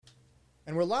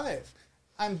And we're live.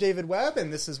 I'm David Webb,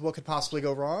 and this is What Could Possibly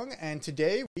Go Wrong. And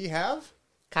today we have...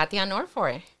 Katia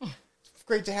Norford.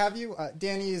 Great to have you.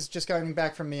 Danny is just gotten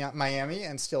back from Miami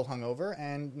and still hungover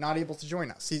and not able to join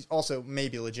us. He's also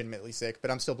maybe legitimately sick, but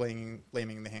I'm still blaming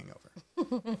the hangover.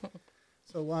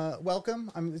 So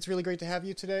welcome. It's really great to have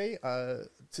you today.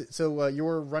 So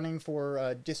you're running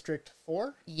for District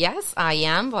 4? Yes, I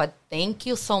am, but thank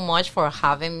you so much for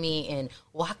having me in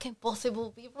What Can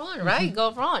Possibly Be Wrong, right?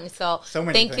 Go wrong. So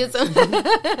many thank things.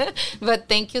 you but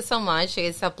thank you so much.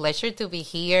 It's a pleasure to be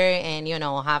here and,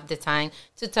 have the time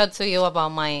to talk to you about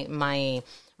my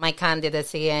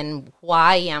candidacy and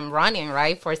why I'm running,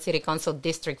 right, for City Council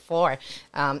District 4.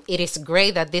 It is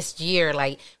great that this year,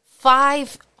 like,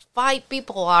 five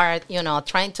people are,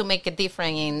 trying to make a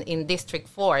difference in District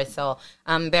 4. So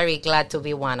I'm very glad to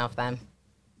be one of them.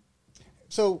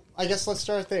 So I guess let's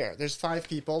start there. There's 5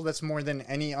 people. That's more than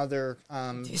any other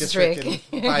district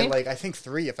by, I think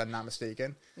 3, if I'm not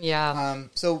mistaken. Yeah.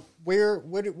 So what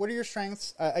are your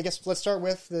strengths? I guess let's start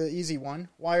with the easy one.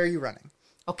 Why are you running?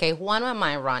 Okay, why am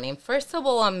I running? First of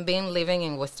all, I've been living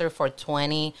in Worcester for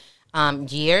 20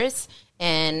 years.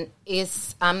 And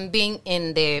I'm being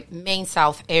in the main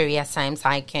South area since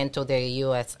I came to the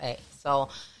USA. So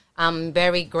I'm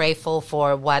very grateful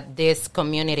for what this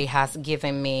community has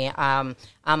given me. I'm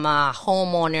a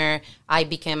homeowner. I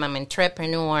became an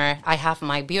entrepreneur. I have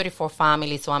my beautiful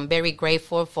family. So I'm very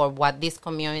grateful for what this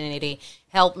community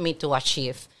helped me to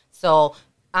achieve. So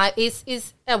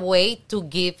it's a way to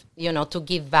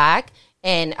give back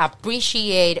and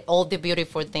appreciate all the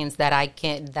beautiful things that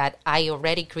I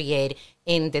already create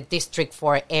in the District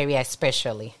 4 area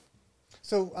especially.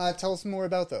 So tell us more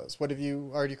about those. What have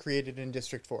you already created in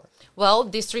District 4? Well,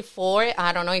 District 4,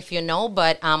 I don't know if you know,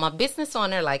 but I'm a business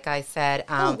owner, like I said.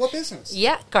 What business?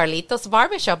 Yeah, Carlitos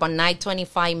Barbershop on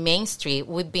 925 Main Street.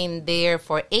 We've been there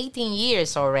for 18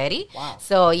 years already. Wow.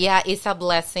 So, yeah, it's a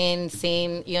blessing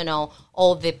seeing,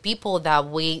 all the people that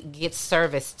we give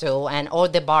service to and all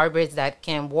the barbers that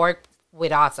can work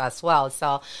with us as well.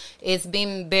 So it's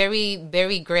been very,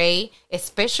 very great,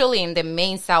 especially in the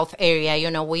main South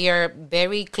area. We are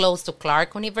very close to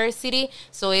Clark University.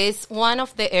 So it's one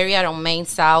of the areas on main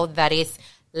South that is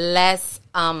less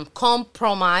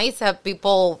compromised.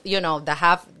 People, that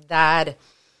have that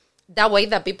way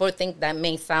that people think that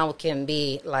main South can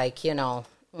be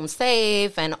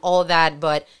unsafe and all that.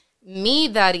 But me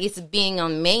that is being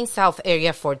on main South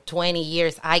area for 20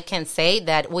 years, I can say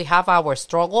that we have our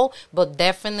struggle, but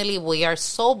definitely we are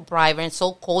so vibrant,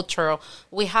 so cultural.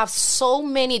 We have so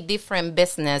many different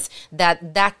business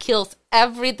that kills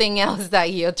everything else that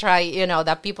you try,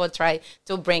 that people try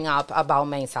to bring up about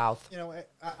main South.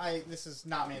 This is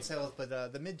not main South, but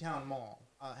the Midtown Mall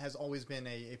has always been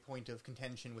a point of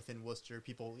contention within Worcester.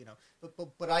 People,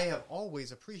 but I have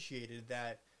always appreciated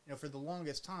that. For the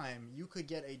longest time, you could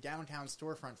get a downtown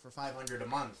storefront for $500 a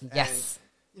month. Yes.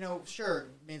 And, sure,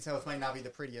 Main South might not be the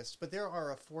prettiest, but there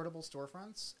are affordable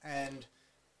storefronts, and,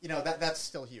 that's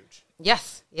still huge.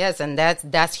 Yes, and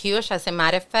that's huge. As a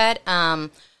matter of fact,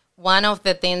 one of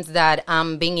the things that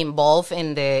I'm being involved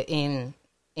in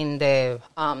the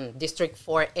District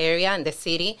 4 area in the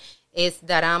city is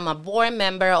that I'm a board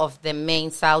member of the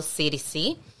Main South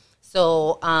CDC.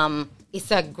 So, it's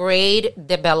a great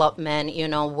development.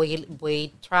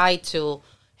 We try to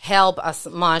help as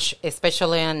much,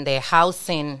 especially in the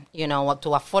housing, to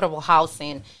affordable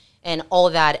housing and all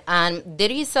that. And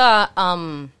there is a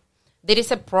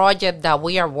project that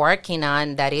we are working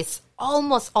on that is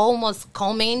almost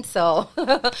coming. So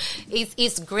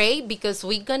it's great because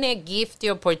we're gonna give the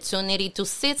opportunity to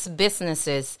 6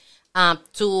 businesses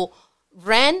to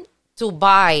rent, to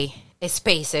buy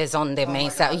spaces on the main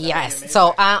side. Yes.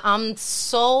 So I'm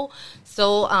so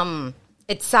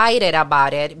excited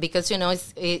about it because,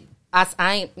 as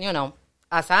I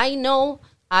know,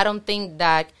 I don't think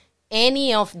that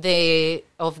any of the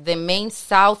main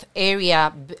South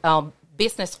area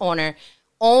business owner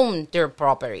own their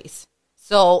properties.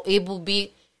 So it will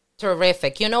be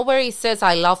terrific. Where it says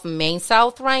I love Main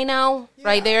South right now? Yeah.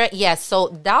 Right there? Yes. So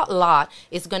that lot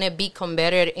is going to be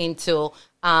converted into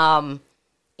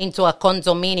a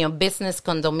condominium, business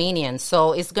condominium.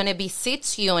 So it's going to be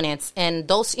 6 units, and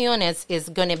those units is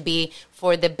going to be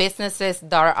for the businesses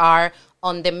that are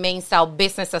on the Main South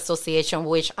Business Association,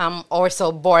 which I'm also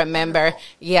a board member.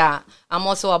 Yeah, I'm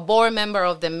also a board member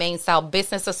of the Main South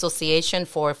Business Association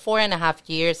for 4.5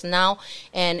 years now,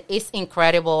 and it's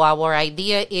incredible. Our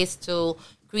idea is to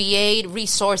create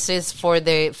resources for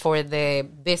the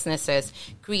businesses,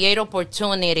 create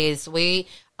opportunities. We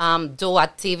do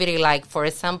activity like, for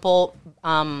example,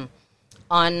 on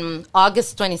on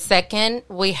August 22nd,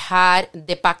 we had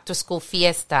the back to school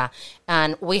fiesta,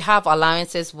 and we have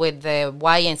alliances with the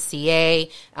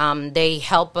YMCA. They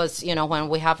help us, when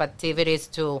we have activities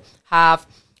to have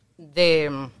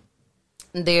the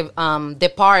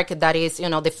park that is,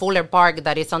 the Fuller Park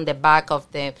that is on the back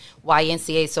of the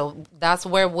YMCA. So that's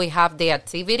where we have the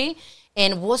activity.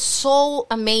 And it was so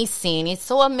amazing. It's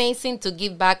so amazing to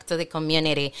give back to the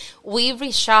community. We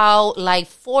reached out like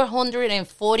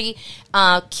 440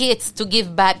 kids to give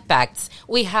backpacks.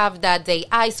 We have that day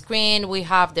ice cream. We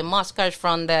have the muscars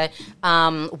from the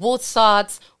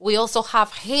woodsots. We also have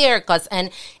haircuts.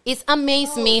 And it's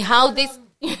amazed me how this...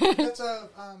 That's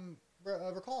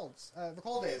recall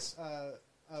days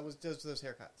was those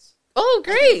haircuts. Oh,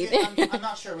 great! I'm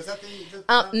not sure. Was that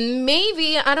the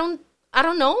maybe I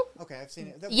don't know. Okay, I've seen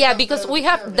it. Yeah, because we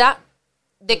have that.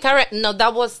 The current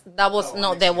that was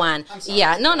not the one.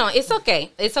 Yeah, no, it's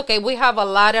okay. It's okay. We have a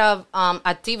lot of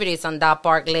activities on that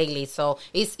park lately, so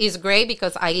it's great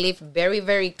because I live very,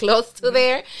 very close to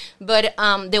there. But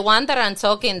the one that I'm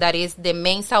talking, that is the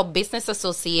Main South Business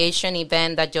Association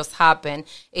event that just happened,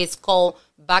 is called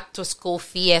Back to School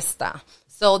Fiesta.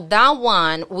 So that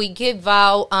one, we give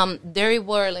out, there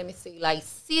were, let me see, like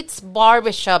 6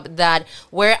 barbershop that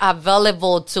were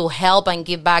available to help and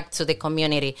give back to the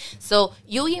community. So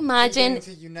you imagine...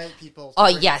 To unite people. Oh,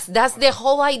 yes, that's the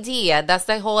whole idea. That's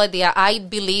the whole idea. I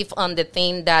believe on the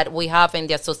thing that we have in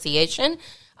the association.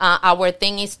 Our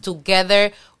thing is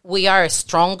together we are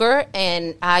stronger,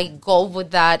 and I go with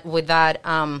that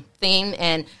thing,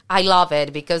 and I love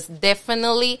it because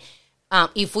definitely...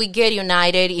 if we get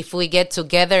united, if we get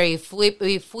together, if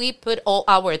we put all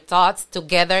our thoughts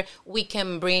together, we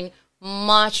can bring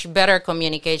much better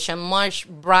communication, much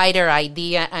brighter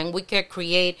idea, and we can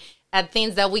create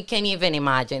things that we can't even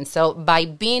imagine. So by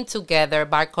being together,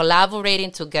 by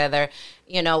collaborating together,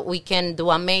 we can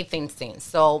do amazing things.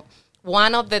 So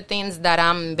one of the things that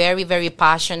I'm very, very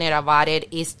passionate about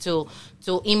it is to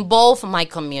involve my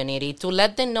community, to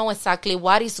let them know exactly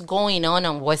what is going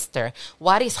on Worcester,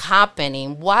 what is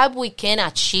happening, what we can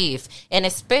achieve. And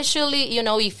especially,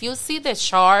 if you see the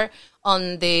chart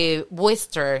on the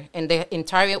Worcester, in the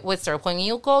entire Worcester, when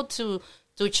you go to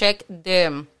check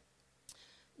the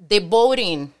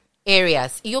voting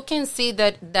areas, you can see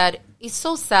that it's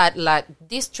so sad. Like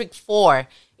District 4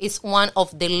 is one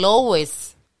of the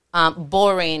lowest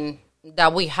voting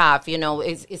that we have.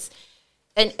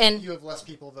 And you have less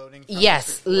people voting.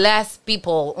 Yes, less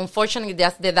people. Unfortunately,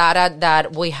 that's the data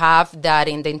that we have, that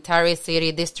in the entire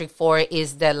city, District 4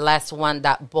 is the last one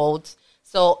that votes.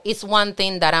 So it's one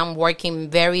thing that I'm working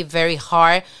very, very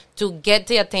hard to get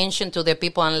the attention to the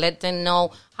people and let them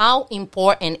know how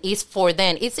important it is for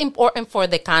them. It's important for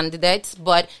the candidates,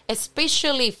 but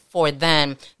especially for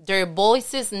them. Their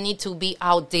voices need to be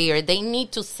out there. They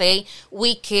need to say,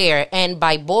 we care. And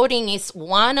by voting is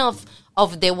one of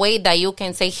the way that you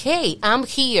can say, hey, I'm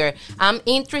here. I'm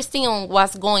interested in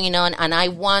what's going on, and I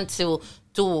want to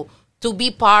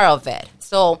be part of it.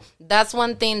 So that's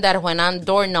one thing that when I'm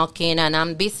door knocking and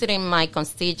I'm visiting my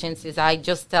constituencies, I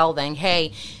just tell them,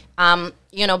 hey,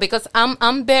 because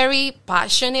I'm very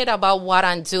passionate about what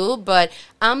I do, but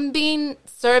I'm been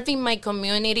serving my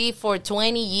community for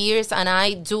 20 years, and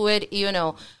I do it,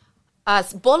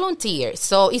 as volunteer.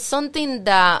 So it's something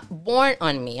that born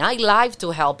on me. I like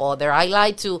to help others. I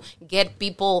like to get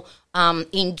people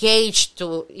engaged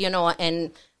to,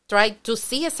 and try to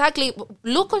see exactly,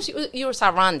 look at your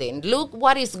surrounding, look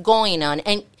what is going on.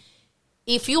 And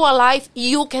if you are alive,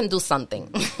 you can do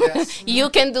something. Yes. You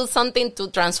can do something to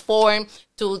transform,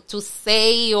 to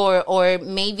say, or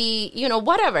maybe,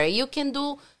 whatever. You can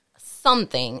do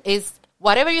something. Is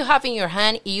whatever you have in your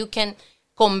hand, you can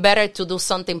come better to do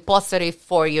something positive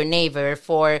for your neighbor,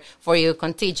 for your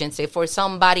contingency, for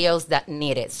somebody else that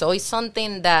need it. So it's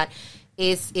something that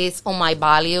is on my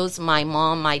values. My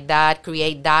mom, my dad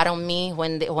create that on me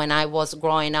when I was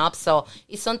growing up. So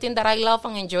it's something that I love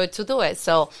and enjoy to do it.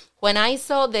 So when I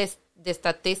saw the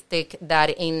statistic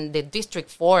that in the District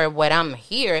 4 where I'm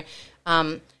here,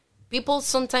 people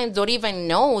sometimes don't even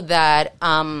know that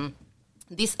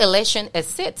this election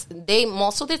exists. They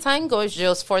most of the time go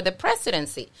just for the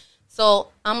presidency. So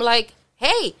I'm like,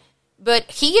 hey, but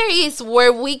here is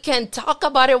where we can talk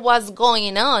about it, what's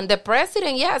going on. The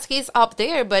president, yes, he's up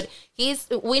there, but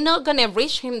we're not gonna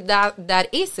reach him that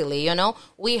easily.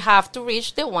 We have to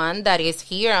reach the one that is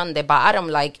here on the bottom,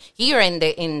 like here in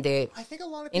the I think a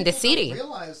lot of people don't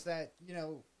realize that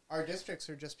our districts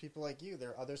are just people like you.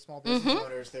 They're other small business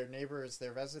owners, they're neighbors,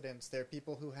 they're residents, they're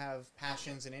people who have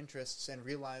passions and interests and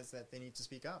realize that they need to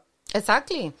speak up.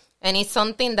 Exactly. And it's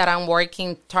something that I'm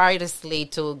working tirelessly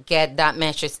to get that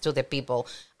message to the people.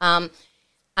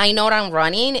 I know I'm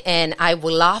running, and I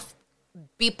would love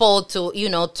people to,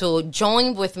 to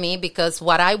join with me, because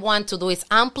what I want to do is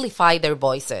amplify their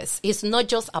voices. It's not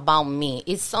just about me.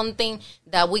 It's something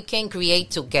that we can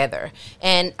create together.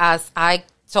 And as I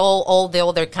told all the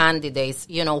other candidates,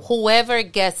 whoever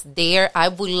gets there, I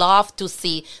would love to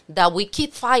see that we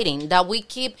keep fighting, that we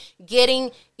keep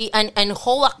getting and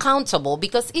hold accountable,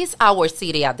 because it's our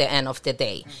city at the end of the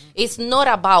day. Mm-hmm. It's not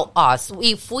about us.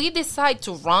 If we decide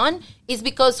to run, it's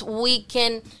because we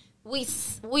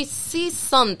see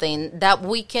something that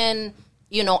we can,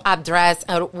 address,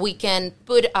 or we can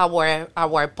put our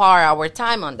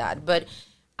time on that. But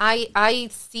I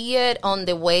see it on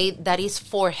the way that is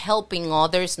for helping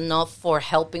others, not for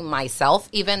helping myself,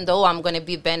 even though I'm going to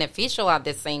be beneficial at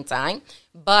the same time.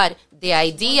 But the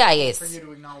idea is for you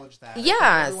to acknowledge that.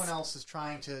 Yes. Everyone else is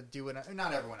trying to do it.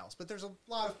 Not everyone else, but there's a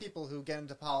lot of people who get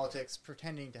into politics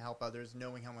pretending to help others,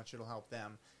 knowing how much it'll help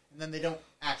them. And then they don't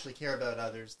actually care about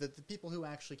others. The people who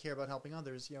actually care about helping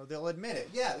others, they'll admit it.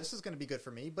 Yeah, this is going to be good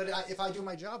for me, but if I do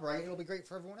my job right, it'll be great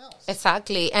for everyone else.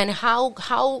 Exactly. And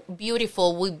how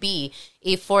beautiful would be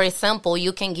if, for example,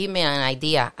 you can give me an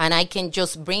idea and I can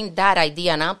just bring that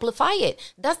idea and amplify it.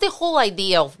 That's the whole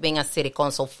idea of being a city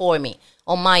council for me,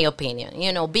 on my opinion.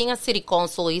 Being a city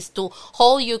council is to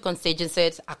hold your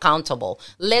constituencies accountable.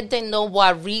 Let them know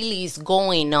what really is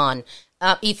going on.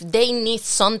 If they need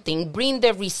something, bring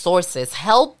the resources,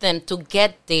 help them to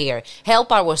get there,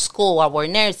 help our school, our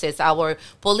nurses, our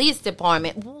police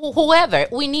department, whoever.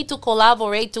 We need to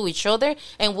collaborate to each other,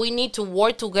 and we need to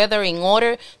work together in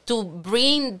order to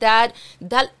bring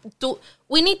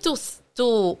we need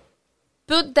to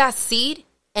put that seed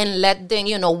and let them,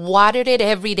 water it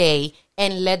every day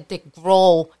and let it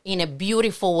grow in a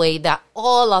beautiful way that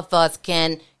all of us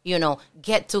can,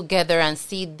 get together and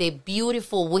see the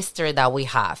beautiful Worcester that we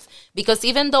have. Because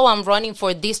even though I'm running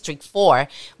for District 4,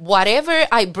 whatever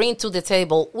I bring to the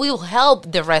table will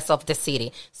help the rest of the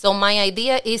city. So my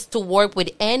idea is to work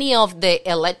with any of the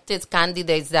elected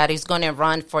candidates that is going to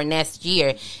run for next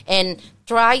year and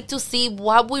try to see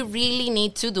what we really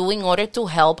need to do in order to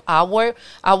help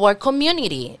our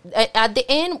community. At the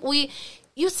end,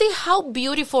 you see how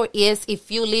beautiful it is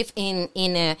if you live in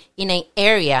an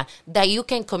area that you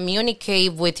can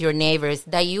communicate with your neighbors,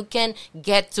 that you can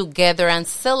get together and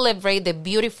celebrate the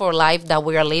beautiful life that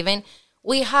we are living.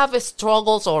 We have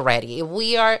struggles already.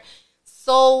 We are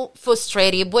so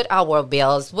frustrated with our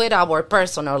bills, with our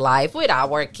personal life, with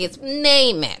our kids,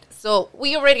 name it. So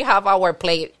we already have our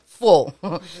plate full.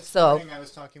 This morning I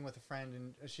was talking with a friend,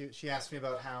 and she asked me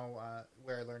about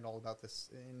where I learned all about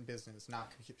this in business,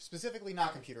 specifically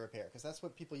not computer repair, because that's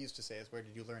what people used to say is, where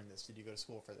did you learn this? Did you go to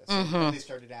school for this? Mm-hmm. And they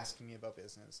started asking me about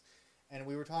business. And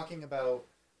we were talking about,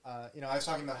 I was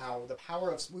talking about how the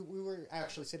power of, we were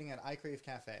actually sitting at I Crave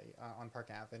Cafe on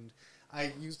Park Ave, and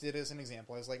I used it as an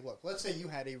example. I was like, look, let's say you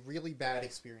had a really bad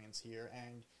experience here,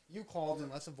 and you called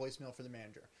and left a voicemail for the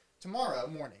manager. Tomorrow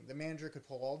morning, the manager could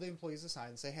pull all the employees aside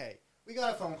and say, hey, we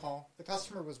got a phone call. The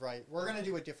customer was right. We're going to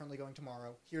do it differently going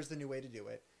tomorrow. Here's the new way to do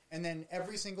it. And then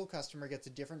every single customer gets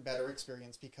a different, better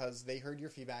experience because they heard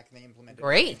your feedback and they implemented it.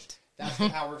 Great. That's the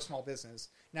power of small business.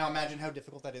 Now imagine how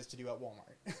difficult that is to do at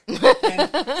Walmart.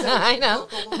 I know.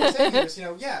 But what we're saying here is,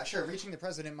 yeah, sure, reaching the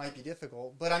president might be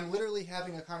difficult, but I'm literally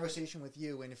having a conversation with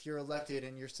you, and if you're elected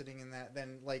and you're sitting in that,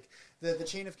 then like the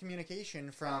chain of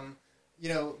communication from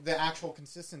the actual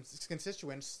constituents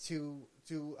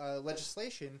to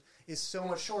legislation is so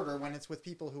much shorter when it's with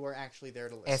people who are actually there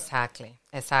to listen.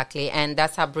 Exactly. And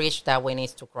that's a bridge that we need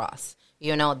to cross.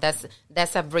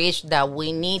 That's a bridge that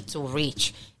we need to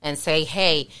reach and say,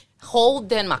 hey, hold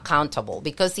them accountable,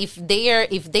 because if they are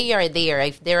there,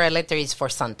 if their elected is for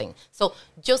something, so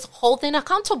just hold them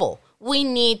accountable. We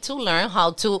need to learn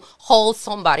how to hold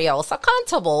somebody else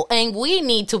accountable, and we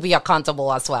need to be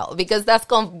accountable as well, because that's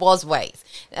going both ways.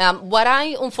 What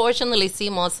I unfortunately see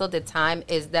most of the time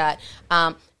is that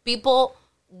people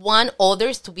want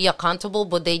others to be accountable,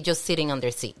 but they just sitting on their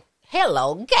seat.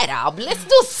 Hello, get up, let's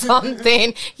do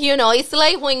something. It's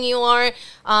like when you are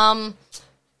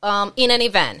in an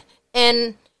event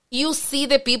and you see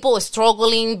the people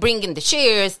struggling, bringing the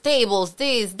chairs, tables,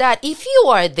 this, that. If you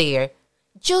are there,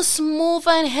 just move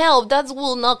and help. That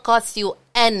will not cost you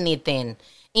anything.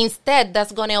 Instead,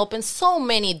 that's going to open so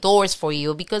many doors for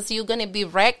you, because you're going to be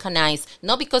recognized,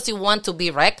 not because you want to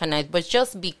be recognized, but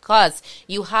just because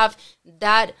you have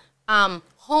that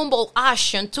humble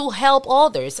action to help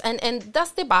others. And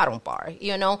that's the bottom part,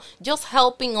 just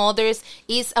helping others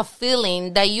is a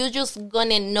feeling that you just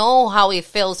gonna know how it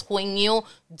feels when you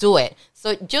do it.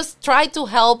 So just try to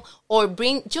help or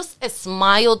bring just a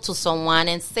smile to someone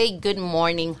and say good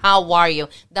morning, how are you?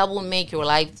 That will make your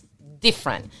life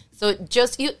different. So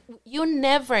just you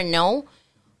never know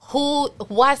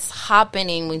what's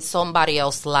happening in somebody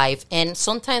else's life, and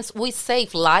sometimes we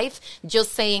save life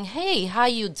just saying, hey, how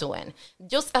you doing?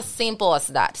 Just as simple as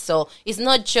that. So it's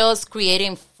not just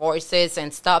creating forces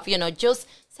and stuff, just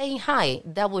saying hi.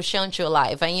 That will change your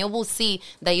life, and you will see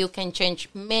that you can change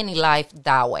many lives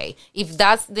that way. If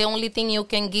that's the only thing you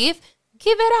can give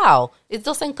it out. It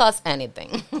doesn't cost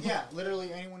anything. Yeah,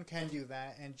 literally anyone can do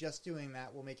that, and just doing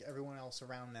that will make everyone else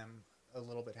around them a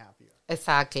little bit happier.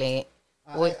 Exactly.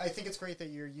 I think it's great that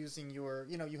you're using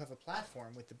you have a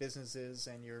platform with the businesses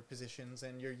and your positions,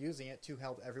 and you're using it to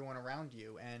help everyone around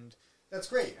you. And that's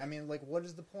great. I mean, what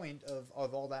is the point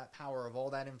of all that power, of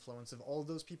all that influence, of all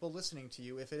those people listening to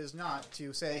you, if it is not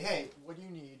to say, hey, what do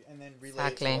you need? And then relay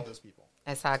it to all those people.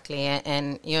 Exactly.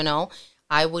 And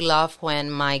I would love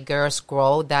when my girls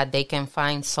grow that they can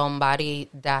find somebody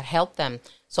that help them.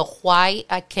 So why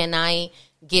can I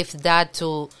give that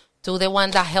to the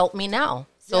one that helped me now?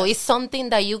 So It's something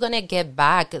that you're going to get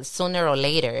back sooner or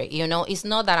later. It's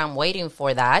not that I'm waiting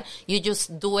for that. You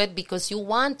just do it because you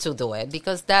want to do it,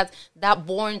 because that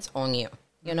burns on you.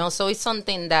 So it's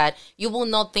something that you will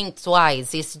not think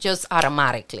twice. It's just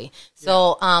automatically.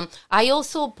 So I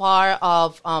also part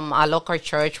of a local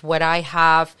church where I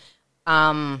have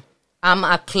I'm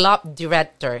a club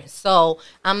director. So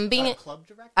I'm being a club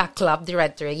director? A club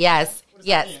director. Yes. What does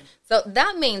yes. that mean? So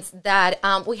that means that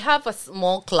we have a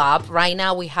small club. Right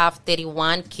now we have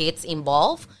 31 kids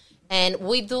involved. And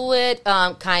we do it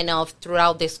kind of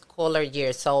throughout the scholar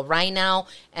year. So right now,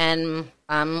 and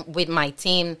I'm with my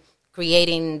team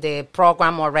creating the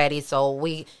program already. So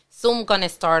we soon going to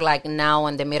start now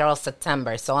in the middle of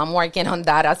September. So I'm working on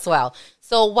that as well.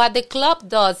 So what the club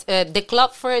does, the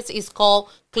club first is called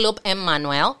Club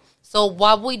Emmanuel. So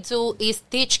what we do is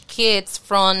teach kids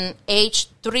from age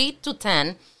 3 to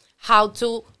 10 how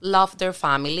to love their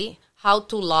family, how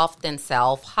to love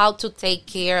themselves, how to take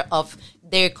care of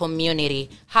their community,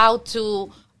 how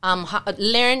to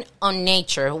learn on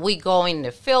nature. We go in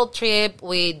the field trip,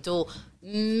 we do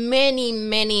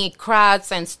many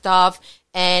crafts and stuff,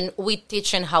 and we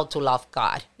teach them how to love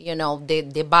God,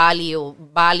 the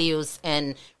values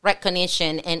and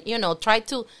recognition, and, try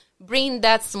to bring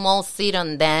that small seed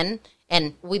on them.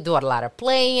 And we do a lot of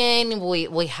playing.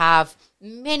 We have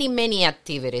many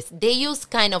activities. They use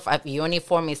kind of a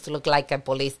uniform to look like a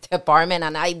police department,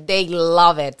 and they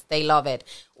love it. They love it.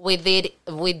 We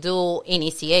do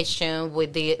initiation. We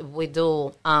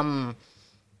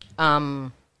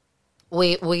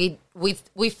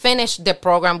finish the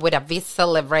program with a big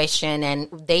celebration,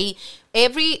 and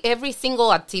every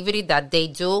single activity that they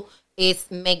do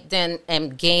is make them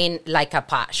gain like a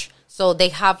patch. So they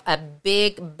have a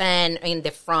big band in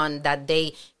the front that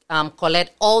they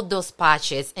collect all those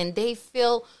patches, and they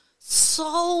feel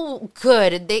so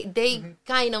good. They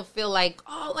kind of feel like,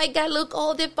 oh my God, look,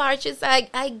 all the patches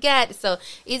I get. So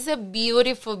it's a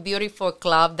beautiful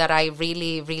club that I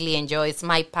really enjoy. It's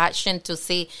my passion to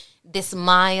see the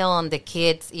smile on the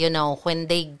kids, when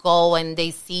they go and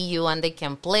they see you and they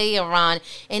can play around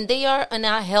and they are in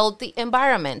a healthy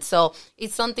environment. So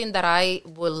it's something that I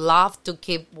would love to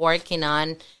keep working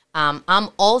on. I'm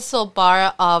also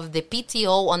part of the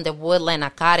PTO on the Woodland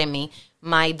Academy.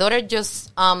 My daughter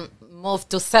just moved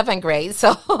to 7th grade,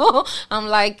 so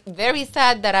I'm very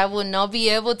sad that I will not be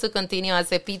able to continue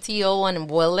as a PTO on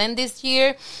Woodland this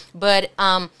year. But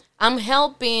I'm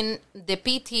helping the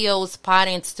PTO's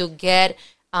parents to get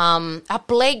a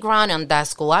playground on that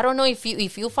school. I don't know if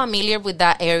you're familiar with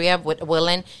that area with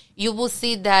Woodland. You will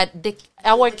see that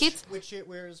our kids.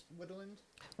 Where is Woodland?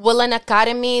 Woodland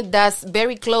Academy. That's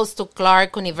very close to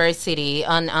Clark University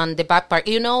on the back part.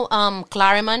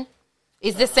 Claremont.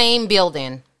 It's the same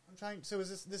building. I'm trying. So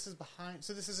this is behind?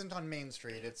 So this isn't on Main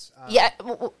Street. It's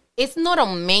it's not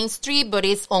on Main Street, but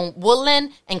it's on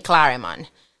Woodland and Claremont.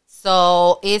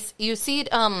 So you see it,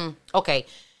 okay.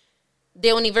 The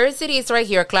university is right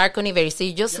here, Clark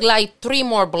University, just 3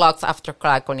 more blocks after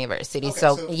Clark University. Okay,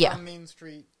 so from Main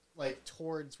Street,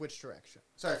 towards which direction?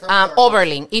 Sorry, from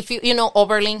Oberlin. If you know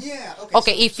Oberlin. Yeah. Okay.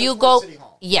 Okay. If you go, City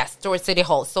Hall. Yes, towards City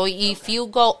Hall. So if you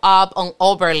go up on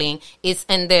Oberlin, it's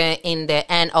in the end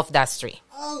of that street.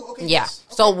 Oh, okay. Yeah. Yes.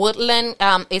 Okay. So Woodland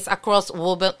is across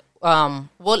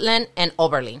Woodland and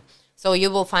Oberlin. So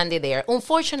you will find it there.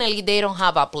 Unfortunately, they don't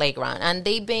have a playground, and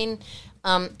they've been,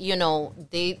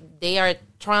 they are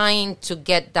trying to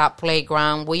get that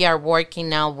playground. We are working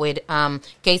now with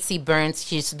Casey Burns.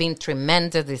 She's been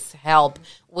tremendous help.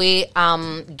 We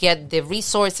get the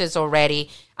resources already.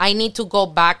 I need to go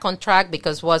back on track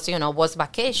because was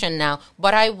vacation now.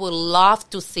 But I would love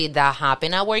to see that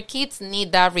happen. Our kids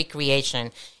need that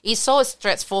recreation. It's so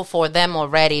stressful for them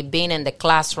already being in the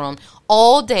classroom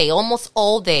all day, almost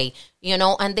all day,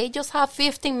 and they just have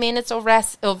 15 minutes of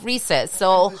recess.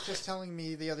 So I was just telling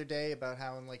me the other day about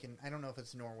how in I don't know if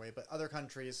it's Norway, but other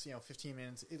countries, 15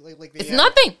 minutes, it's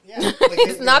nothing. Yeah,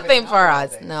 it's nothing for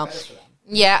us. No.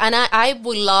 Yeah, and I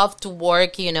would love to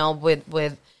work,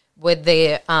 with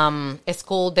the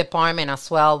school department as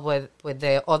well, with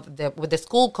the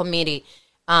school committee,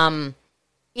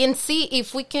 and see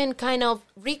if we can kind of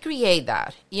recreate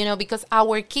that, because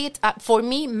our kids, for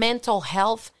me, mental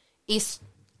health is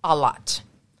a lot.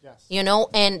 Yes.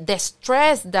 And the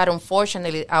stress that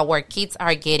unfortunately our kids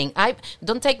are getting,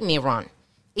 don't take me wrong.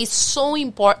 It's so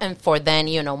important for them,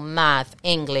 math,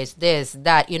 English, this,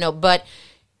 that, but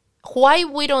why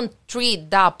we don't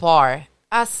treat that part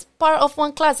as part of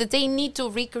one class? They need to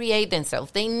recreate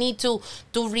themselves. They need to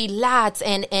relax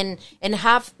and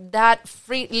have that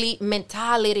freely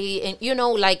mentality and,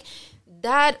 like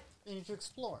that. They need to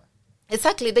explore.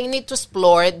 Exactly. They need to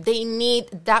explore. They need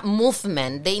that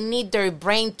movement. They need their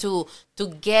brain to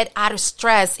get out of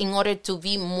stress in order to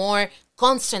be more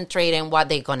concentrated in what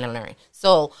they're going to learn.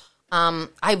 So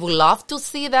I would love to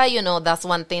see that. That's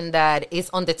one thing that is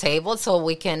on the table so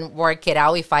we can work it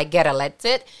out if I get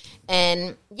elected.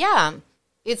 And, yeah,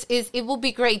 it would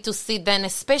be great to see then,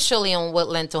 especially on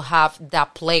Woodland, to have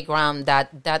that playground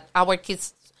that our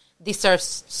kids deserve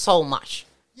so much.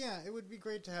 Yeah, it would be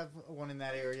great to have one in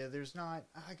that area. There's not,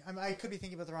 I could be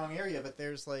thinking about the wrong area, but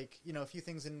there's a few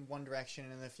things in one direction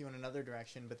and a few in another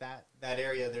direction. But that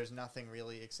area, there's nothing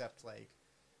really except I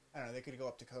don't know, they could go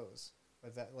up to Coes.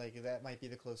 But that might be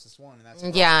the closest one. And that's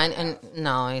and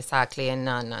no, exactly. And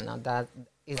no, that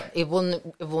is, right. It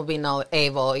will be not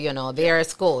able, they are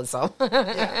schools, so.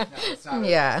 Yeah, no, it's not.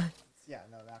 Yeah. Yeah,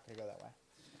 no, not going to go that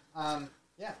way.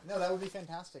 Yeah, no, that would be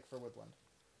fantastic for Woodland.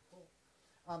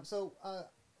 Cool. So,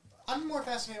 I'm more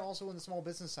fascinated also in the small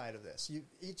business side of this.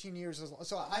 18 years,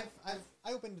 so I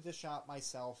opened this shop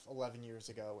myself 11 years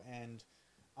ago, and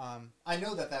I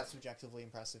know that's subjectively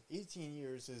impressive. 18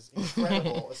 years is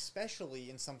incredible, especially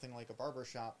in something like a barber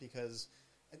shop, because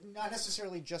not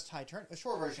necessarily just high turn. The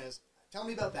short version is, tell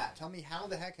me about that. Tell me how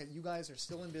the heck you guys are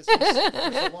still in business for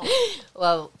so long.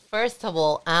 Well, first of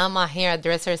all, I'm a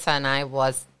hairdresser since I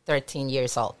was 13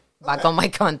 years old. Back on my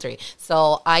country.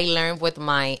 So I learned with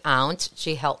my aunt.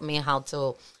 She helped me how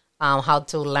to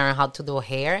learn how to do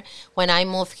hair. When I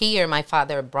moved here, my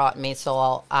father brought me.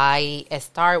 So I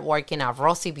started working at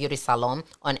Rossi Beauty Salon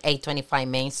on 825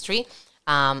 Main Street.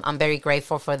 I'm very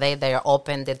grateful for that. They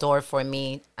opened the door for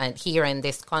me here in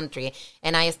this country.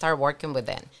 And I started working with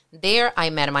them. There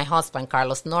I met my husband,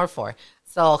 Carlos Norford.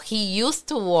 So he used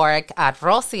to work at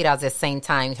Rossi at the same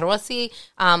time. Rossi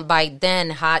by then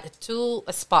had two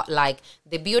spots, like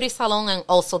the beauty salon and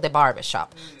also the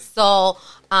barbershop. So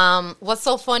what's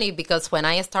so funny, because when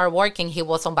I started working, he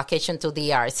was on vacation to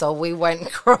DR. So we went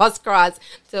cross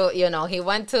to, he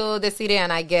went to the city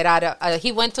and I get out of,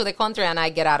 he went to the country and I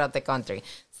get out of the country.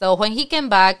 So when he came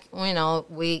back,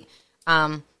 we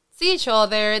see each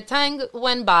other. Time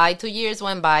went by, 2 years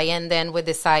went by, and then we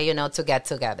decide, to get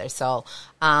together. So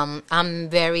I'm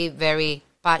very, very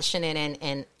passionate,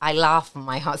 and I love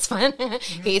my husband.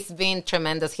 Mm-hmm. He's been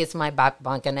tremendous. He's my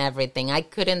backbone and everything. I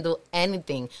couldn't do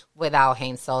anything without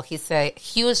him. So he's a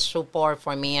huge support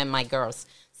for me and my girls.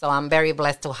 So I'm very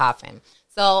blessed to have him.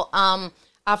 So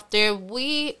after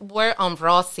we were on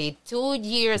Rossi, 2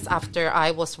 years after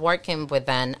I was working with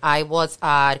them, I was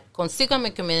at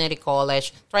Consequent Community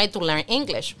College trying to learn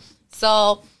English.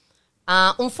 So,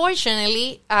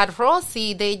 unfortunately, at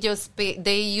Rossi, they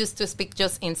used to speak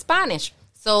just in Spanish.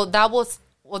 So that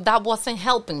wasn't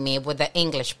helping me with the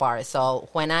English part. So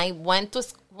when I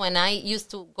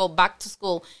used to go back to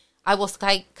school, I was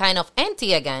kind of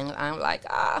empty again. I'm like,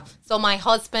 So my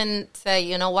husband said,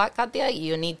 you know what, Katia,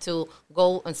 you need to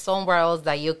go somewhere else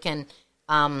that you can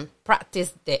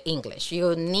practice the English.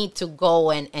 You need to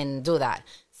go and do that.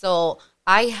 So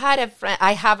I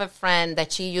have a friend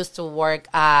that she used to work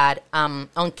at on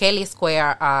Kelly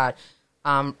Square at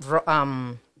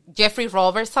Jeffrey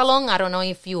Roberts Salon. I don't know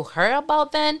if you heard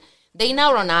about them. They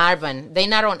not on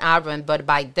Urban, but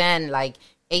by then,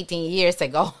 18 years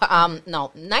ago,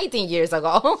 19 years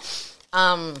ago,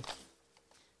 I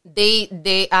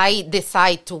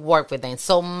decided to work with them.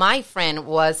 So my friend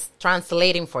was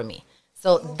translating for me.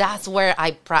 So that's where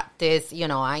I practice.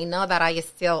 I know that I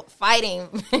still fighting.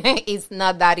 It's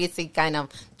not that easy kind of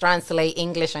translate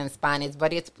English and Spanish,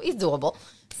 but it's doable.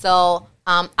 So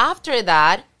after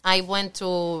that, I went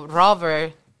to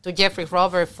Jeffrey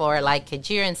Rover for like a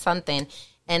year and something.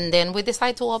 And then we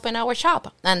decided to open our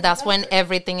shop. And that's when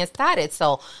everything started.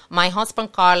 So my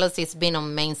husband, Carlos, has been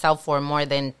on Main South for more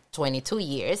than 22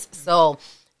 years. So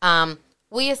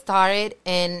we started,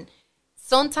 and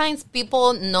sometimes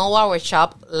people know our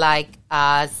shop like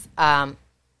as that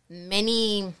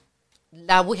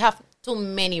we have too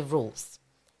many rules.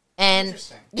 And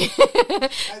interesting.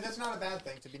 That's not a bad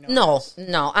thing to be known.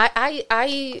 No.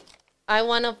 I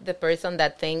one of the person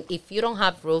that think if you don't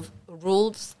have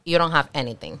rules, you don't have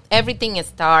anything. Everything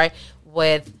starts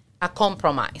with a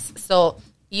compromise. So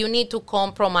you need to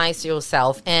compromise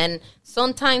yourself. And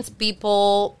sometimes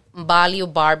people value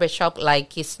barbershop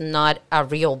like it's not a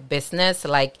real business,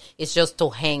 like it's just to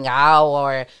hang out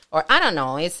or I don't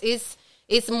know.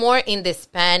 It's more in the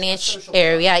Spanish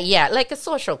area, like a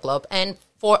social club. And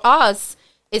for us,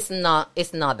 it's not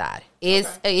that.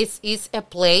 It's a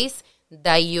place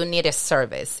that you need a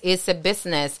service. It's a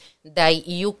business that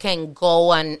you can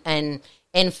go and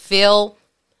feel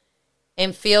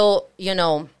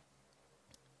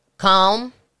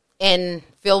calm and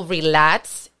feel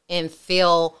relaxed and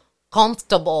feel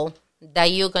comfortable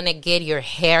that you're gonna get your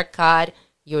hair cut,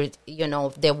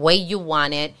 the way you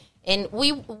want it. And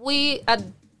we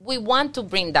want to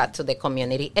bring that to the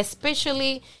community,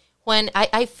 especially when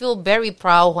I feel very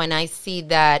proud when I see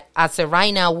that as of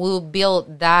right now, we'll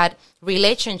build that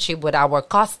relationship with our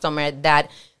customer,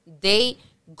 that they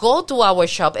go to our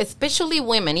shop, especially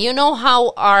women. You know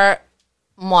how our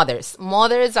mothers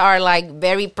are like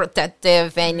very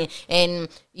protective and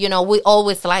we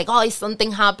always like, oh, if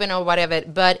something happened or whatever.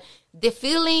 But the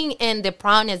feeling and the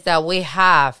proudness that we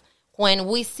have when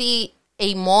we see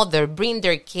a mother bring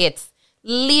their kids,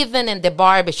 living in the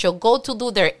barbershop, go to do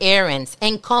their errands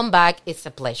and come back, it's a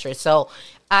pleasure. So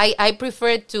I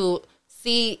prefer to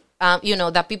see,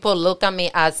 that people look at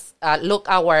me as, look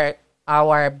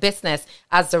our business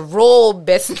as a real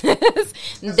business,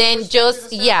 then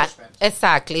just,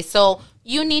 exactly. So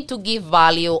you need to give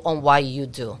value on what you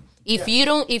do. If you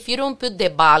don't put the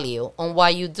value on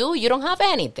what you do, you don't have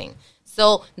anything.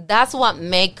 So that's what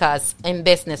makes us in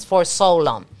business for so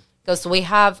long. Because we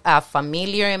have a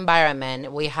familiar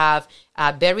environment, we have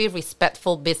a very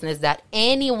respectful business that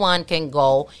anyone can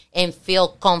go and feel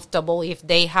comfortable. If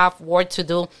they have work to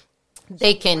do,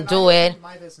 they can do it.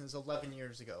 My business 11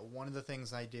 years ago, one of the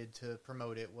things I did to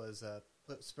promote it was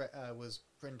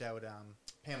print out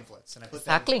pamphlets, and I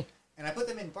put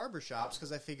them in barbershops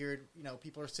because I figured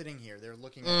people are sitting here, they're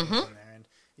looking at things in there,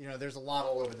 and there's a lot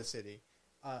all over the city.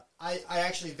 I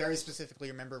actually very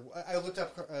specifically remember, I looked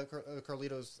up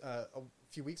Carlitos a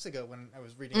few weeks ago when I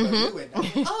was reading about you, and I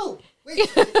was like, oh,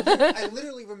 wait, I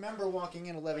literally remember walking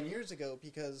in 11 years ago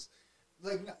because,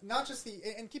 like, not just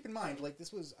and keep in mind, like,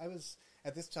 I was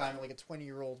at this time like a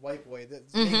 20-year-old white boy. The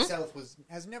Main South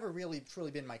has never really truly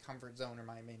been my comfort zone or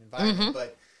my main environment,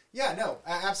 but yeah, no,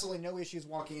 absolutely no issues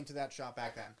walking into that shop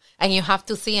back then. And you have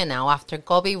to see it now. After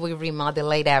COVID, we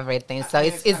remodeled everything. So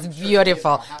it's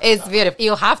beautiful. It's beautiful.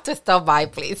 You have to stop by,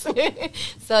 please.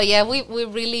 So yeah, we're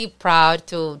really proud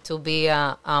to be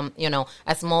a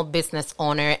small business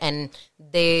owner and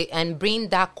bring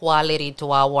that quality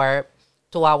to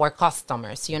our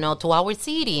customers, to our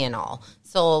city and all.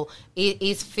 So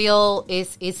it's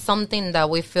something that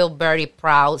we feel very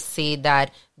proud, see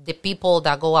that the people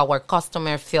that go, our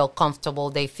customers, feel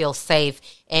comfortable, they feel safe.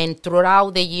 And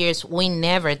throughout the years,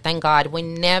 thank God, we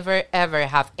never, ever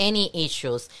have any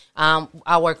issues.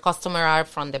 Our customers are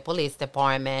from the police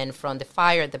department, from the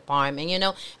fire department,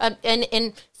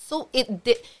 and so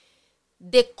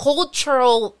the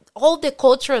cultural, all the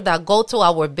culture that go to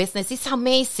our business is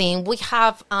amazing. We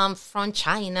have from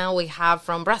China, we have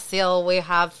from Brazil, we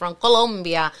have from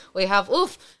Colombia, we have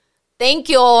thank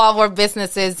you all our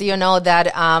businesses,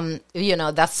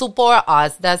 that support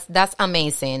us. That's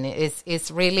amazing.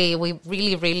 It's really, we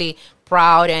really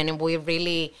proud, and we're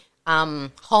really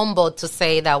humbled to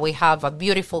say that we have a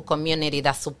beautiful community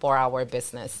that support our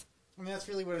business. I mean, that's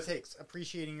really what it takes,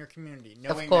 appreciating your community.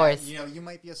 Knowing of course. That, you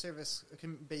might be a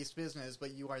service-based business,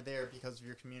 but you are there because of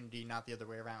your community, not the other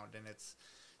way around. And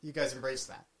you guys embrace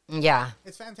that. Yeah.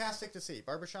 It's fantastic to see.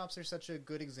 Barbershops are such a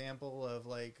good example of,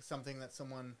 like, something that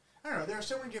someone... I don't know. There are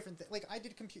so many different things. Like, I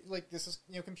did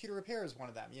computer repair is one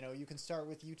of them. You can start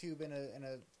with YouTube and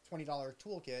a $20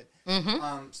 toolkit.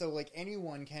 So, like,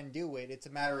 anyone can do it. It's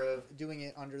a matter of doing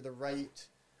it under the right...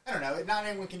 I don't know. Not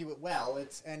anyone can do it well.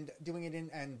 And doing it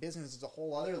in business is a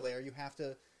whole other layer. You have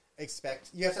to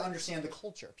you have to understand the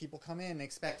culture. People come in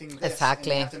expecting this.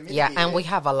 Exactly. And you have to mitigate Yeah, and it. we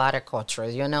have a lot of culture,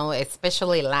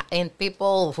 especially Latin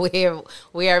people.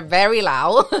 We are very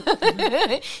loud,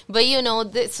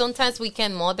 but sometimes we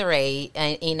can moderate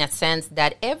in a sense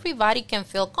that everybody can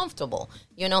feel comfortable.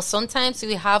 Sometimes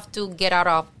you have to get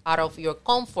out of your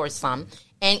comfort zone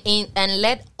and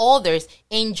let others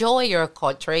enjoy your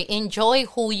culture, enjoy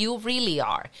who you really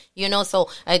are. So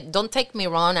don't take me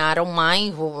wrong. I don't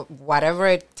mind whatever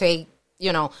it takes.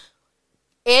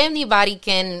 Anybody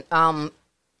can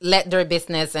let their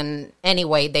business in any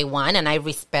way they want, and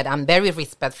I'm very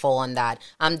respectful on that.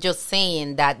 I'm just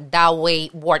saying that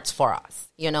way works for us.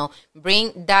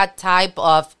 Bring that type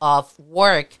of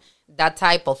work, that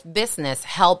type of business,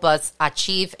 help us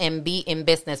achieve and be in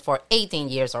business for 18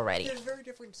 years already. There's very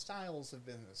different styles of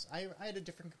business. I had a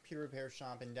different computer repair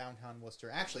shop in downtown Worcester,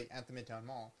 actually at the Midtown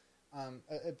Mall,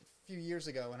 a few years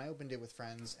ago, and I opened it with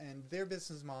friends, and their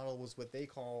business model was what they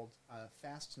called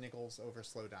fast nickels over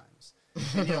slow dimes.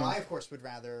 And, I, of course, would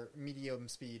rather medium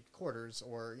speed quarters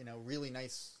or, really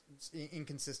nice,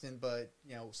 inconsistent, but,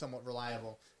 somewhat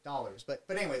reliable dollars. But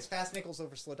anyways, fast nickels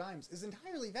over slow dimes is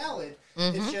entirely valid.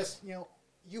 Mm-hmm. It's just,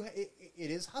 it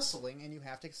is hustling, and you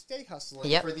have to stay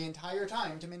hustling for the entire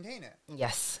time to maintain it.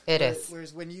 Yes, it is.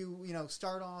 Whereas when you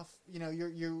start off,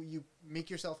 you make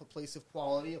yourself a place of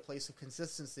quality, a place of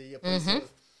consistency, a place of,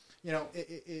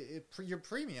 your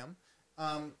premium.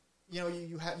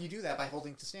 You do that by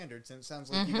holding to standards, and it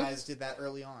sounds like you guys did that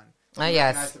early on. You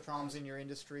recognized the problems in your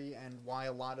industry and why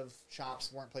a lot of shops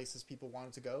weren't places people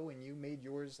wanted to go, and you made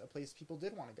yours a place people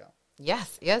did want to go.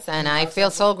 Yes, and I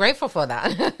feel so grateful for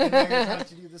that. And now you're trying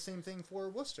to do the same thing for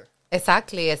Worcester.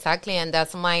 Exactly, and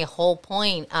that's my whole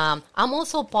point. I'm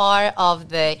also part of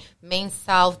the Main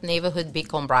South neighborhood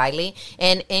Beacon Briley,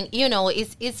 and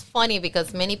it's funny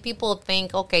because many people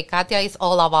think, okay, Katia is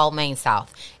all about Main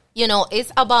South.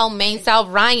 It's about Main South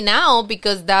right now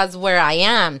because that's where I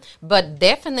am. But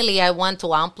definitely I want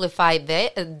to amplify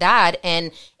that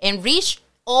and reach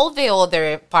all the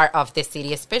other part of the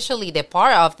city, especially the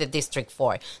part of the District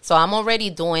 4. So I'm already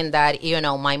doing that.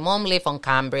 My mom lives on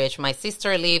Cambridge. My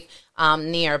sister lives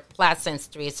near Pleasant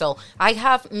Street. So I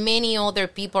have many other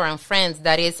people and friends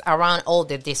that is around all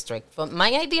the district. But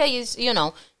my idea is,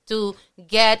 to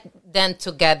get them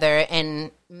together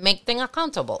and make them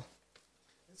accountable.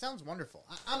 Sounds wonderful.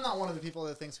 I'm not one of the people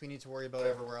that thinks we need to worry about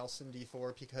everywhere else in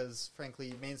D4 because,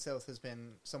 frankly, Main South has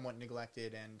been somewhat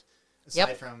neglected, and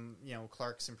aside from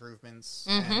Clark's improvements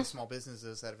and small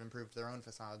businesses that have improved their own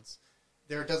facades,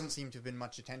 there doesn't seem to have been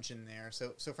much attention there.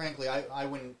 So frankly, I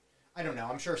wouldn't. I don't know.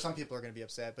 I'm sure some people are going to be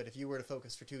upset, but if you were to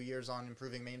focus for 2 years on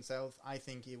improving Main South, I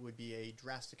think it would be a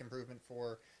drastic improvement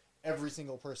for every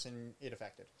single person it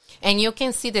affected. And you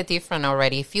can see the difference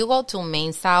already. If you go to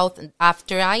Main South,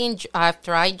 after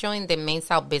I joined the Main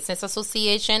South Business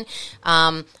Association,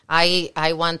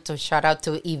 I want to shout out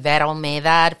to Yvette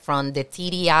Almeida from the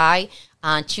TDI.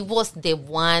 She was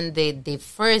the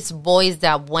first voice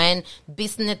that went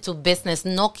business to business,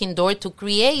 knocking door to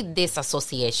create this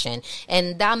association.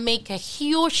 And that make a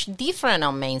huge difference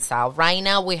on Main South. Right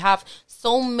now, we have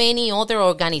so many other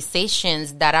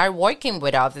organizations that are working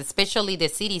with us, especially the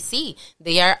CDC.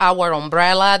 They are our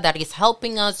umbrella that is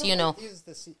helping us, So is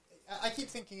the I keep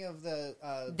thinking of the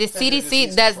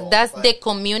CDC, that's the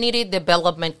Community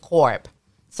Development Corp.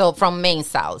 So from Main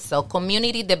South. So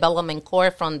Community Development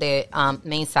Corp from the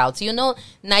Main South.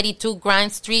 92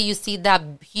 Grand Street, you see that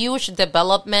huge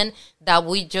development that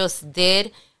we just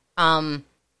did.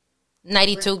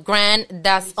 92 Grand,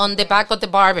 that's on the back of the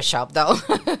barbershop, though.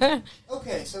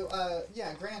 Okay, so,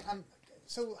 Grant,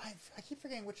 I keep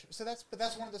forgetting which, but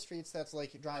that's one of the streets that's,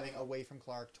 like, driving away from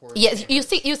Clark towards... Yes, you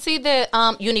see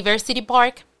the University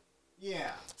Park?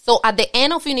 Yeah. So at the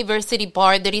end of University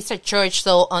Park, there is a church.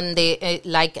 So on the,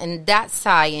 like, in that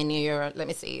side, in your, let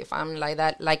me see if I'm like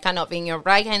that, like kind of in your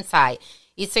right-hand side,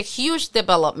 it's a huge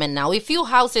development now. A few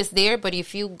houses there, but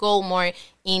if you go more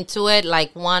into it,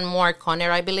 like one more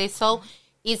corner, I believe so,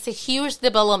 it's a huge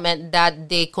development that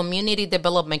the Community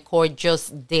Development Corps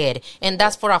just did, and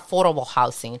that's for affordable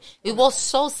housing. It was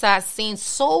so sad seeing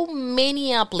so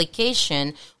many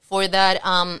applications for that.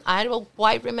 I don't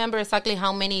quite remember exactly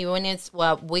how many units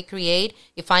we create.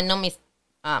 If I know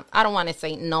I don't want to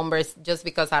say numbers just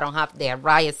because I don't have the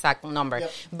right exact number.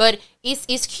 Yep. But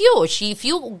it's huge. If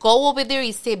you go over there,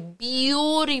 it's a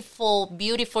beautiful,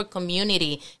 beautiful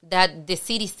community that the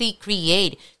CDC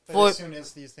create. But as soon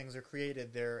as these things are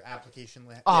created, their application...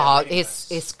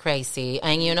 it's crazy.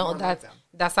 And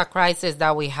that's a crisis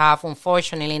that we have,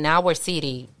 unfortunately, in our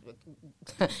city.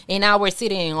 In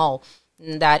all.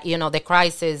 That, the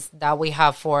crisis that we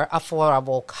have for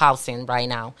affordable housing right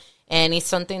now. And it's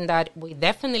something that we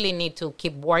definitely need to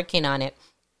keep working on it.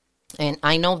 And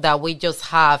I know that we just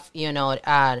have,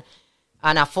 an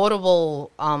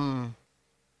affordable,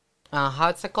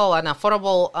 how's it called? An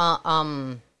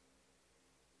affordable,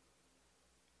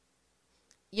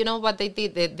 you know what they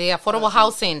did? The affordable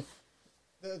housing.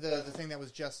 The thing that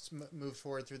was just moved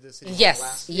forward through the city.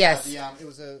 Yes, yes. It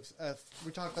was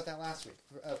we talked about that last week.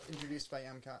 Introduced by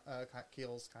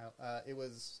Kyle. It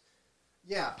was,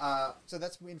 so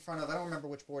that's in front of. I don't remember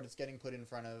which board it's getting put in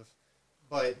front of,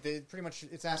 but they pretty much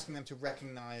it's asking them to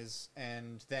recognize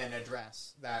and then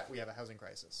address that we have a housing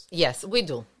crisis. Yes, we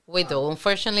do. We do.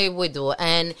 Unfortunately, we do.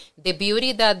 And the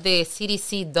beauty that the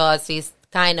CDC does is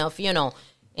kind of,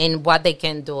 and what they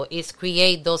can do is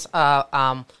create those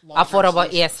affordable.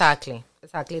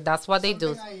 Exactly. That's what they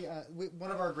do.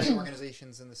 One of our great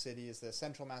organizations in the city is the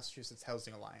Central Massachusetts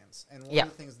Housing Alliance, and one of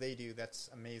the things they do that's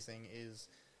amazing is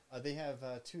they have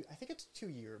two. I think it's 2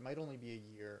 year. It might only be a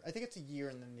year. I think it's a year,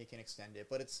 and then they can extend it.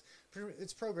 But it's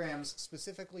programs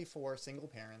specifically for single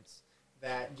parents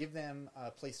that give them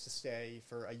a place to stay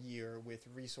for a year with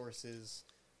resources.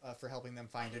 For helping them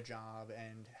find a job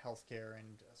and healthcare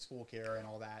and school care and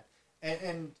all that.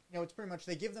 And it's pretty much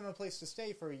they give them a place to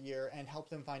stay for a year and help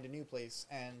them find a new place.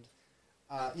 And,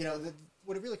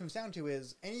 what it really comes down to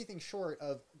is anything short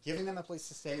of giving them a place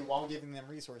to stay while giving them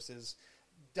resources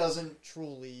doesn't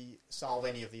truly solve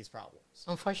any of these problems.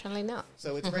 Unfortunately, no.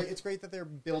 So it's great. It's great that they're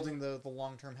building the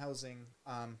long-term housing.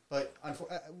 But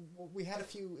we had a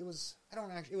few. It was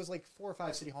It was like 4 or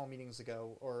 5 city hall meetings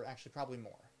ago, or actually probably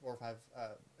more. 4 or 5.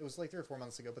 It was like 3 or 4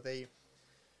 months ago. But they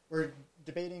were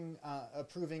debating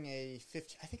approving a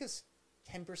 50. I think it's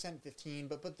 10%, 15.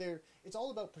 But it's all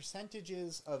about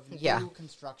percentages of new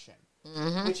construction,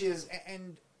 which is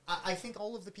and. I think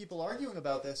all of the people arguing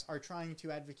about this are trying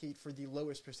to advocate for the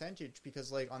lowest percentage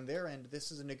because, on their end,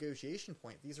 this is a negotiation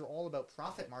point. These are all about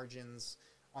profit margins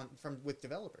with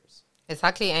developers.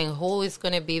 Exactly, and who is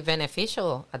going to be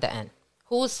beneficial at the end?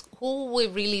 Who will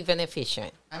really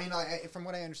benefit? I mean, from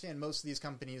what I understand, most of these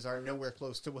companies are nowhere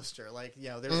close to Worcester.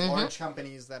 There's large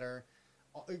companies that are,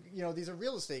 these are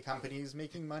real estate companies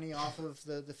making money off of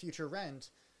the future rent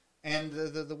and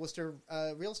the Worcester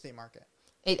real estate market.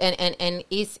 And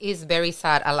it's very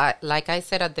sad. Like I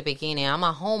said at the beginning, I'm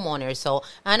a homeowner, so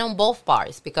I'm on both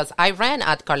parts because I ran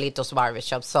at Carlitos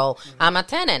Barbershop, so I'm a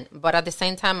tenant. But at the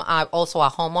same time, I'm also a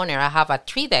homeowner. I have a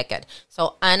 3-decade.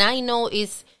 So, and I know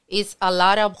it's a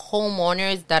lot of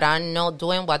homeowners that are not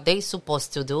doing what they're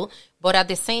supposed to do. But at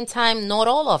the same time, not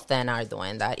all of them are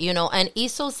doing that, And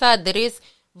it's so sad. There is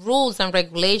rules and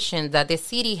regulations that the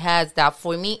city has that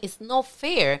for me is not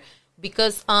fair.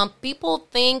 Because people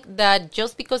think that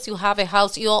just because you have a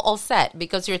house, you're all set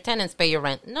because your tenants pay your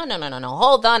rent. No.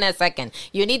 Hold on a second.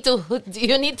 You need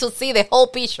to see the whole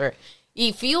picture.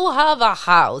 If you have a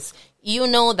house, you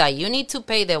know that you need to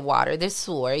pay the water, the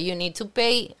sewer, you need to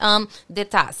pay the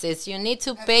taxes, you need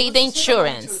to pay the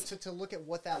insurance. To look at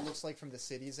what that looks like from the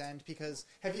city's end, because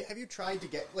have you tried to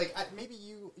get, maybe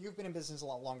you've been in business a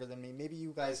lot longer than me, maybe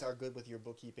you guys are good with your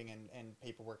bookkeeping and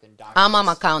paperwork and documents. I'm an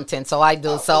accountant, so I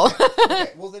do so.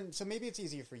 Okay. Well then, so maybe it's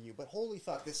easier for you, but holy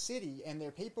fuck, the city and their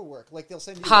paperwork, they'll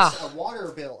send you a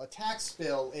water bill, a tax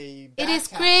bill, It is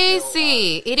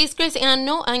crazy. It is crazy. And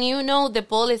the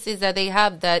policies that they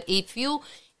have that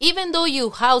even though your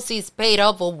house is paid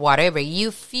up or whatever,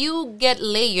 if you get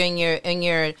late in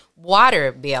your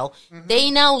water bill, they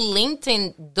now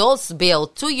linking those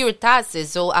bills to your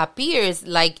taxes, so appears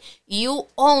like you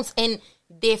own, and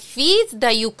the fees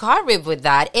that you carry with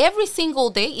that every single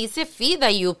day is a fee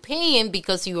that you're paying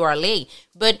because you are late.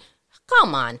 But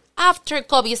come on, after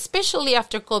COVID, especially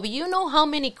after COVID, you know how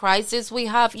many crises we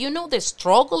have. You know the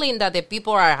struggling that the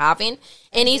people are having,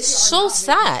 and it's so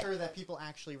sad. Sure that people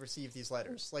actually receive these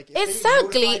letters,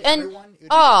 exactly, and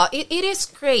it is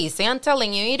crazy. I'm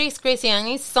telling you, it is crazy, and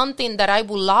it's something that I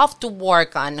would love to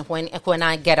work on when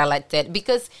I get elected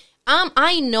because.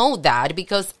 I know that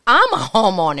because I'm a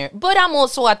homeowner, but I'm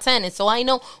also a tenant, so I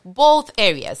know both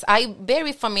areas. I'm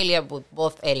very familiar with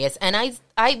both areas, and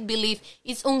I believe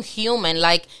it's unhuman.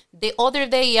 Like the other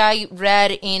day, I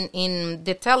read in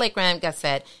the Telegram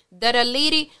Gazette that a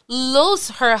lady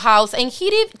lost her house, and she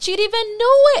didn't even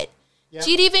know it. Yeah.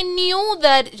 She even knew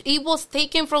that it was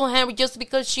taken from her just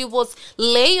because she was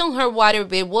late on her water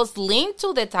bill, was linked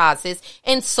to the taxes,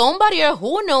 and somebody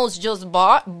who knows just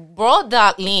brought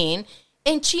that lien,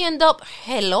 and she ended up,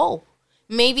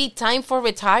 maybe time for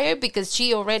retire because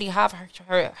she already have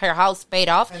her house paid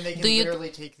off. And they can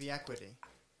literally take the equity.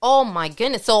 Oh my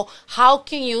goodness. So how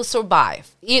can you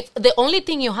survive? If the only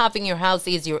thing you have in your house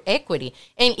is your equity.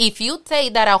 And if you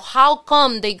take that out, how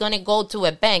come they're going to go to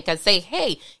a bank and say,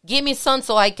 hey, give me some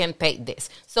so I can pay this?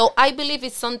 So I believe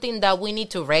it's something that we need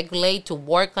to regulate, to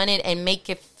work on it and make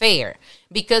it fair.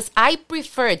 Because I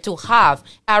prefer to have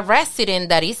a resident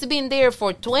that has been there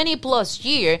for 20 plus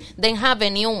years than have a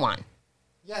new one.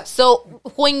 Yes. So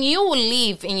when you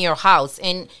live in your house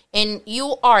and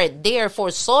you are there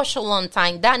for such a long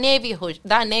time, that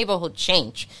neighborhood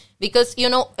change. Because,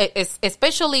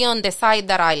 especially on the side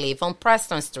that I live, on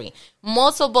Preston Street,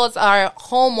 most of us are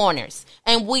homeowners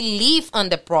and we live on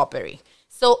the property.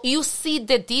 So you see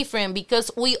the difference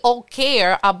because we all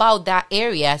care about that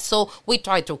area. So we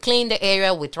try to clean the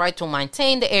area. We try to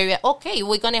maintain the area. Okay,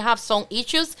 we're going to have some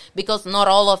issues because not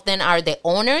all of them are the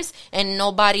owners and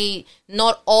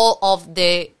not all of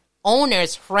the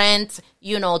owners rent,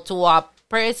 to a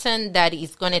person that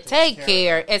is going to take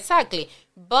care. Exactly.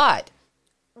 But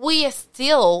we are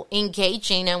still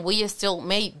engaging and we still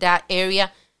make that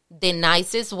area the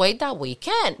nicest way that we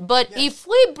can. But if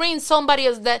we bring somebody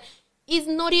else that is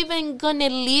not even gonna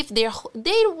live there,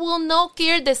 they will not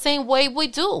care the same way we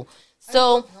do. So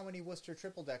I love how many Worcester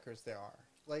triple deckers there are.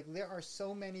 Like there are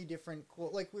so many different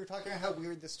cool. Like we were talking about how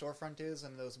weird the storefront is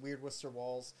and those weird Worcester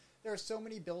walls. There are so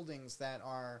many buildings that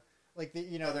are like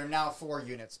they're now 4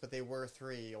 units, but they were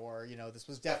 3. Or this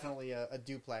was definitely a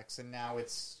duplex, and now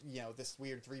it's this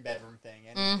weird 3-bedroom thing.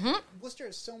 And Worcester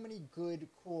has so many good,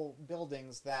 cool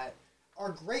buildings that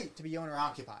are great to be owner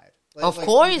occupied. Of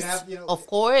course.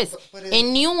 But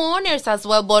and new owners as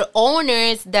well, but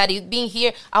owners that have been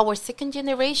here, our second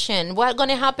generation. What's going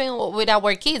to happen with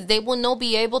our kids? They will not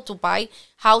be able to buy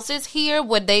houses here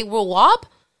where they grew up.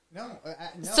 No.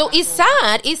 So it's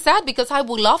sad. It's sad because I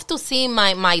would love to see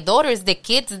my daughters, the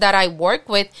kids that I work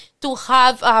with, to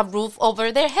have a roof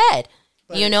over their head.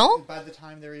 But by the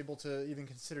time they're able to even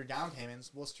consider down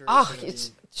payments, Worcester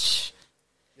is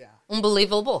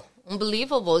Unbelievable.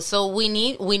 So we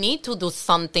need to do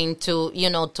something to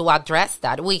to address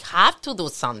that. We have to do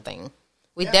something.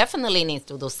 We definitely need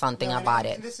to do something about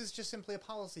it. And this is just simply a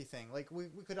policy thing. Like we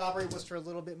could operate Worcester a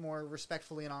little bit more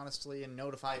respectfully and honestly, and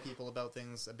notify people about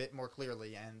things a bit more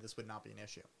clearly, and this would not be an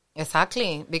issue.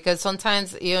 Exactly, because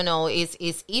sometimes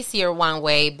it's easier one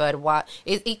way, but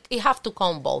it have to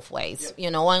come both ways.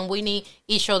 And we need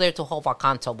each other to hold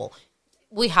accountable.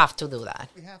 We have to do that.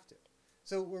 We have to.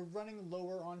 So we're running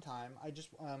lower on time. I just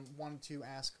wanted to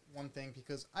ask one thing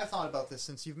because I thought about this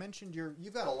since you've mentioned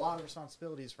you've got a lot of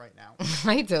responsibilities right now.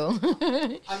 I do.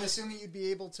 I'm assuming you'd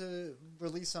be able to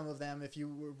release some of them if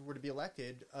you were to be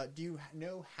elected. Do you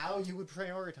know how you would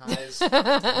prioritize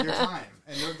your time?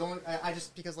 And I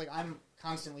just because I'm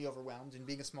constantly overwhelmed, and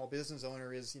being a small business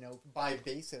owner is by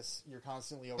basis you're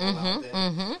constantly overwhelmed.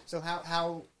 So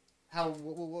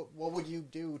what would you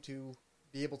do to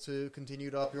be able to continue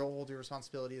to uphold your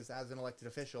responsibilities as an elected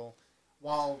official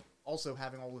while also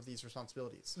having all of these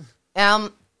responsibilities?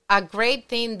 A great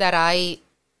thing that I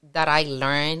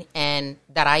learned and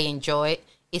that I enjoy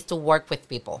is to work with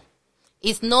people.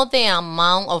 It's not the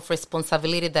amount of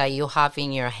responsibility that you have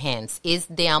in your hands. It's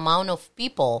the amount of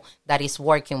people that is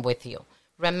working with you.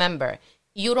 Remember,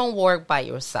 you don't work by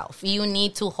yourself. You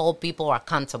need to hold people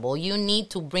accountable. You need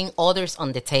to bring others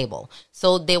on the table.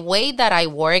 So the way that I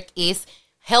work is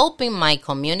helping my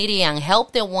community and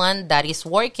help the one that is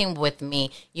working with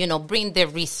me, bring the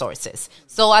resources.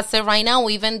 So as of right now,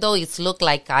 even though it's look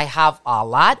like I have a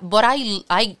lot, but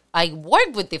I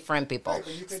work with different people. Right,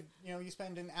 but you could, you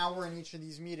spend an hour in each of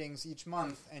these meetings each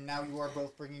month, and now you are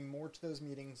both bringing more to those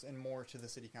meetings and more to the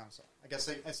city council. I guess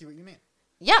I see what you mean.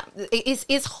 Yeah,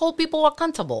 it's hold people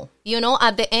accountable.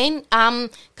 At the end,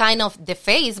 I'm kind of the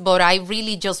face, but I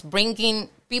really just bringing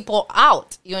people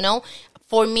out,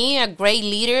 For me, a great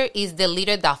leader is the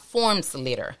leader that forms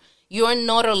leader. You're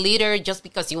not a leader just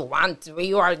because you want to.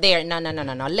 You are there. No.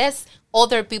 Let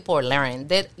other people learn.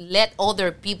 Let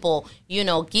other people,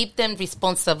 give them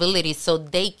responsibility so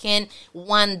they can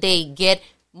one day get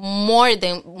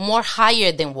more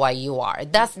higher than what you are.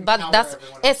 That's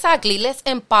exactly. Let's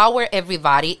empower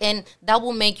everybody, and that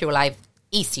will make your life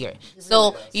easier.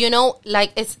 So,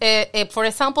 it's for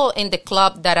example, in the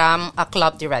club that I'm a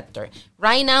club director.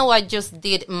 Right now, I just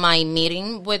did my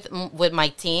meeting with my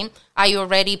team. I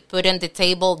already put on the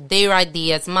table their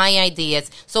ideas, my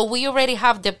ideas. So we already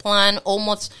have the plan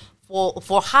almost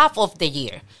for half of the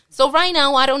year. So right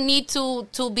now I don't need to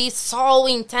be so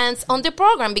intense on the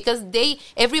program because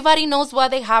everybody knows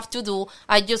what they have to do.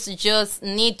 I just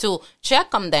need to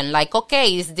check on them. Like,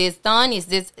 okay, is this done? Is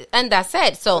this, and that's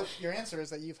it. So your answer is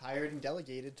that you've hired and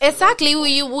delegated. Exactly.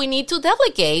 We need to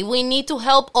delegate. We need to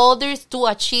help others to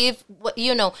achieve,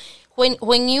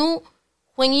 when you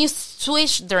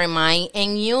switch their mind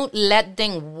and you let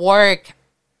them work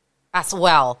as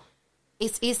well,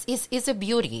 it's a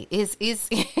beauty.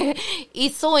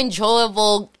 It's so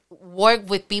enjoyable work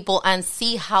with people and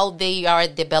see how they are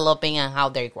developing and how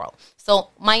they grow. So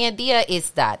my idea is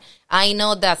that I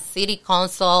know that city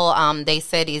council, they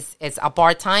said it's a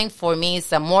part-time. For me,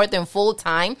 it's a more than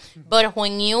full-time. But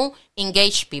when you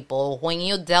engage people, when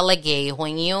you delegate,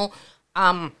 when you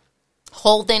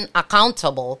hold them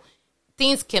accountable,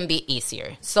 things can be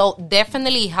easier. So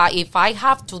definitely, if I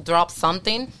have to drop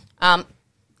something,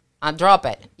 I'll drop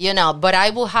it, but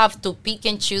I will have to pick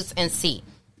and choose and see,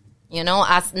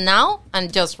 as now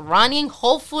I'm just running.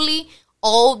 Hopefully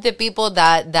all the people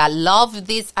that love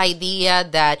this idea,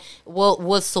 that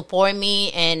will support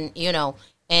me and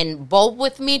vote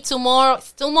with me tomorrow,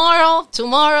 7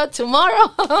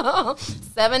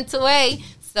 to 8.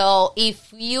 So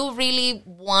if you really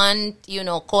want,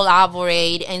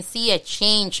 collaborate and see a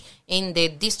change in the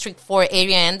District 4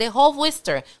 area and the whole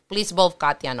Worcester, please vote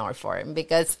Katia Norford,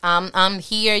 because I'm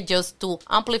here just to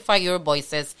amplify your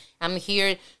voices. I'm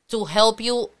here to help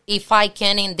you if I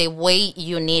can in the way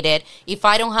you need it. If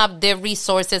I don't have the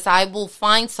resources, I will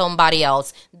find somebody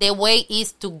else. The way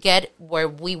is to get where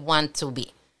we want to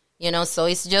be. So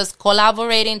it's just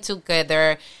collaborating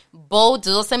together. Both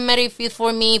doesn't matter if it's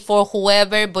for me, for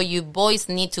whoever, but you boys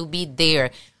need to be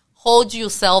there. Hold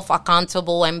yourself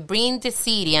accountable and bring the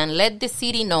city and let the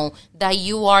city know that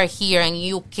you are here and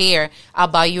you care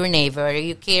about your neighbor,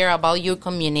 you care about your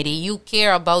community, you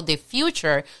care about the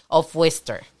future of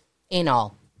Worcester in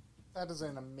all. That is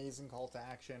an amazing call to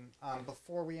action.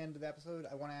 Before we end the episode,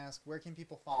 I want to ask, where can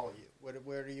people follow you?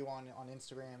 Where are you on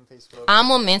Instagram, Facebook? I'm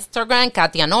on Instagram,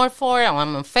 Katia Norford.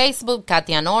 I'm on Facebook,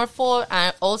 Katia Norford.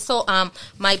 And also,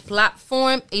 my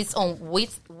platform is on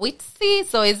Witsy,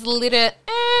 so it's a little,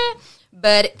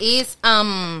 but it's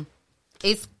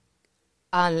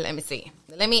let me see.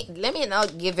 Let me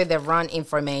not give it the wrong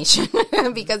information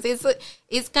because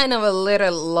it's kind of a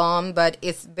little long, but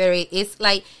it's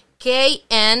like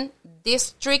KN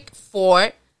District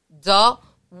 4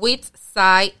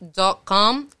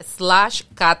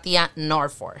 witside.com/Katia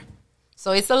Norford.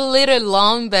 So it's a little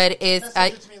long, but it's.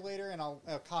 Send it to me later, and I'll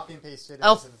copy and paste it.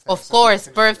 Of course,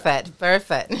 perfect.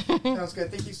 Sounds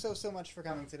good. Thank you so much for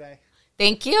coming today.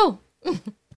 Thank you.